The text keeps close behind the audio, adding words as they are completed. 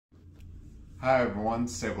Hi everyone,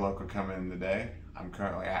 Save Local coming in today. I'm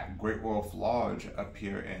currently at Great Wolf Lodge up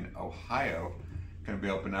here in Ohio. Going to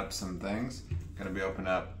be opening up some things. Going to be opening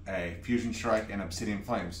up a Fusion Strike and Obsidian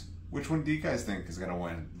Flames. Which one do you guys think is going to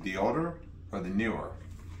win? The older or the newer?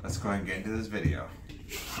 Let's go ahead and get into this video.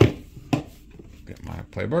 Get my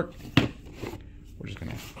playbook. We're just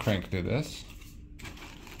going to crank through this.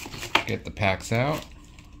 Get the packs out.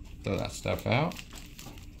 Throw that stuff out.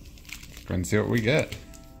 Go and see what we get.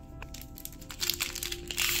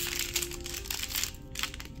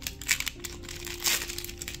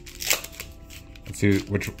 Let's see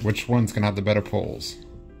which one's gonna have the better pulls.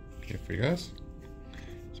 Okay, for you guys.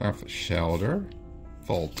 Start off with Shelter,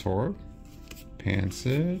 Voltorb,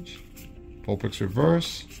 Pansage, Vulpix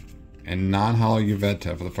Reverse, and non-hollow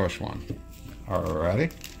Yvetta for the first one.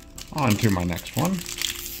 Alrighty, on to my next one.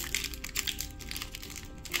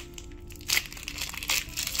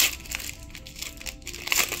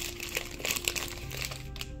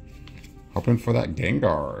 Hoping for that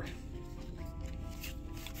Gengar.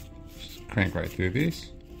 Just crank right through these.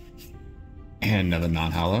 And another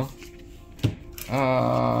non-hollow.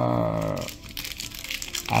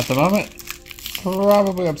 At the moment,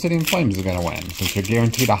 probably Obsidian Flames is going to win, since you're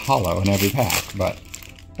guaranteed a hollow in every pack, but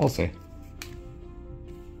we'll see.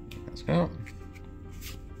 Let's go.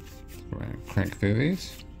 We're going to crank through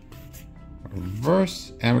these.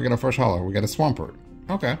 Reverse, and we get our first hollow. We get a Swampert.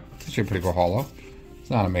 Okay, that's actually a pretty cool hollow. It's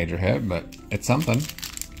not a major hit, but it's something.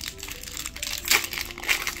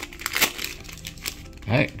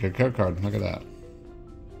 Hey, good code card. Look at that.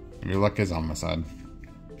 Your luck is on my side.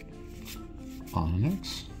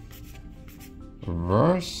 Onyx.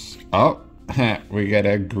 Reverse. Oh, we get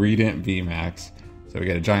a Greedent VMAX. So we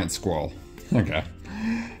get a giant squirrel. Okay.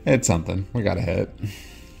 It's something. We got a hit.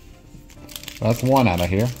 That's one out of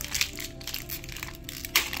here.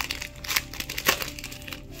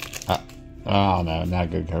 Oh no, not a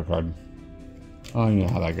good code card. Oh, you know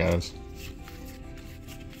how that goes.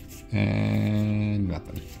 And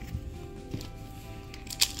nothing.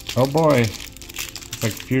 Oh boy. Looks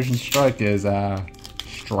like Fusion Strike is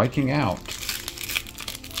striking out.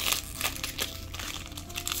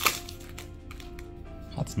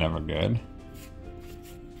 That's never good.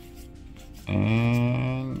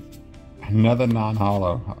 And another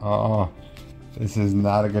non-hollow. Oh, this is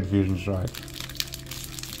not a good Fusion Strike.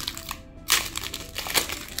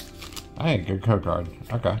 Hey, good code card.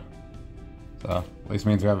 Okay. So, at least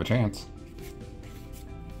means we have a chance.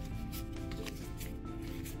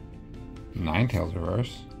 Ninetales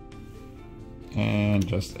Reverse. And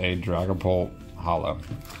just a Dragapult Hollow.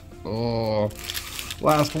 Oh,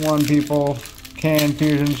 last one, people. Can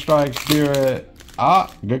Fusion Strike do it?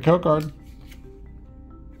 Ah, good code card.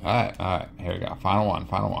 Alright, here we go. Final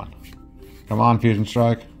one. Come on, Fusion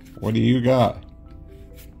Strike. What do you got?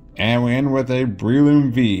 And we end with a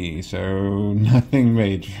Breloom V, so nothing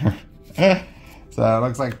major. So it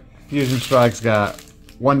looks like Fusion Strike's got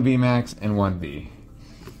one VMAX and one V.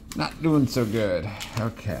 Not doing so good.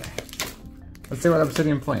 Okay. Let's see what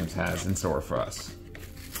Obsidian Flames has in store for us.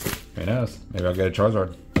 Who knows? Maybe I'll get a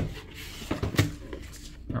Charizard.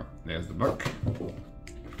 Oh, there's the book.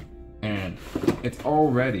 And it's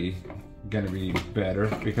already going to be better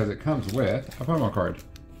because it comes with a promo card.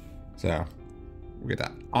 So we get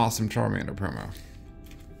that awesome Charmander promo.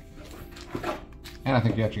 And I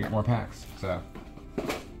think you actually get more packs. So,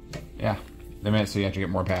 yeah. They meant so you actually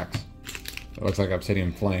get more packs. It looks like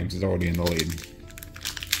Obsidian Flames is already in the lead.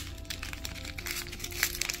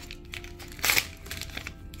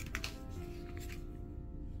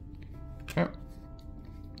 Oh.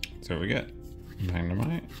 So we get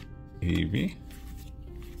Dynamite, Eevee.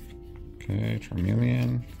 Okay,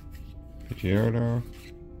 Charmeleon, Pidgeotto.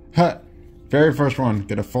 Ha! Very first one,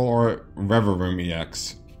 get a full art Reverum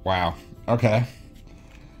EX. Wow. Okay.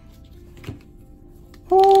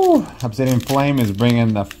 Woo! Obsidian Flame is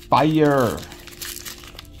bringing the fire.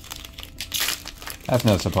 That's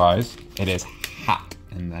no surprise. It is hot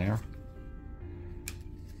in there.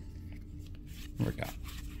 What we got?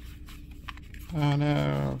 Oh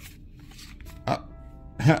no. Oh,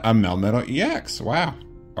 a Melmetal EX. Wow.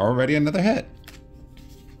 Already another hit.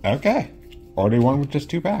 Okay. Already one with just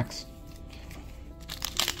 2 packs.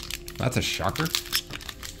 That's a shocker.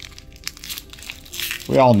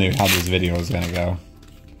 We all knew how this video was going to go.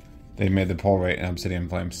 They made the pull rate in Obsidian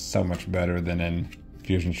Flames so much better than in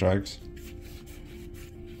Fusion Strikes.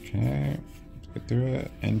 Okay, let's get through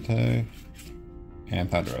it. Entei and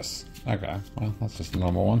Thundurus. Okay, well, that's just a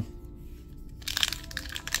normal one.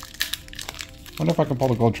 Wonder if I can pull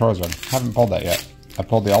the gold Charizard. Haven't pulled that yet. I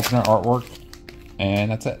pulled the alternate artwork, and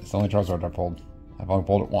that's it. It's the only Charizard I pulled. I've only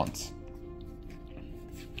pulled it once.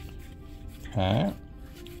 Okay.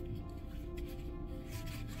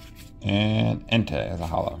 And Entei as a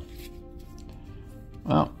holo.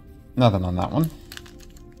 Well, nothing on that one.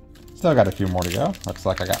 Still got a few more to go. Looks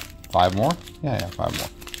like I got 5 more. Yeah, 5 more.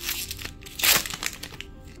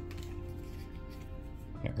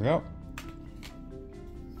 Here we go.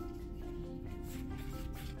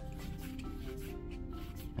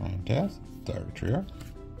 Ninetales, third trio.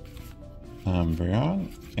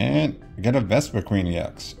 Umbreon, and get a Vespa Queen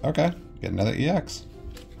EX. Okay, get another EX.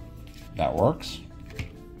 That works.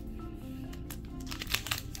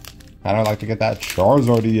 I'd like to get that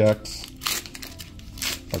Charizard EX.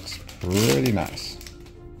 Looks pretty nice.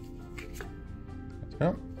 Let's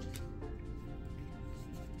go.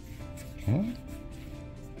 Okay.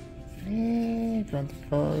 Yeah, grab the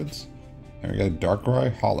cards. And we got a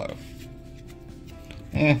Darkrai Holo.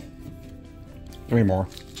 3 more.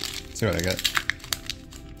 Let's see what I get.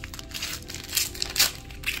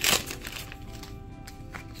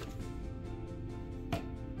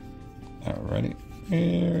 Alrighty.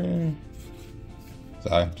 Here.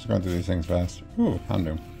 Sorry, just going through these things fast. Ooh,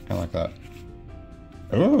 Houndoom. Kind of like that.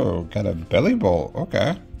 Ooh, got a Belly Bolt.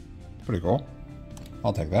 Okay. Pretty cool.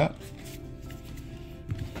 I'll take that.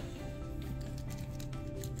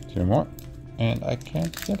 2 more. And I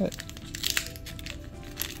can't get it.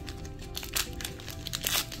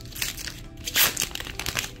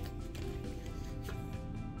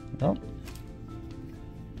 Nope.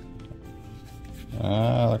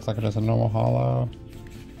 Looks like it is a normal holo.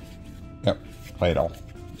 Yep, Claydol.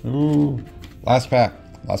 Ooh, last pack.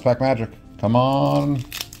 Last pack magic. Come on.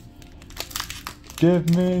 Give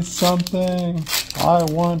me something. I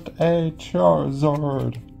want a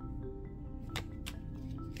Charizard.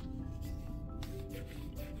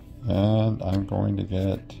 And I'm going to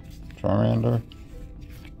get Charmander.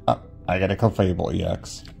 Oh, I get a Clefable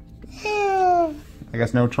EX. I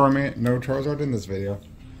guess no Charizard in this video.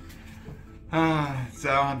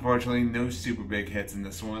 So unfortunately, no super big hits in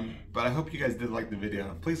this one. But I hope you guys did like the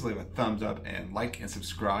video. Please leave a thumbs up and like and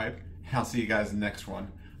subscribe. I'll see you guys in the next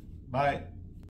one. Bye.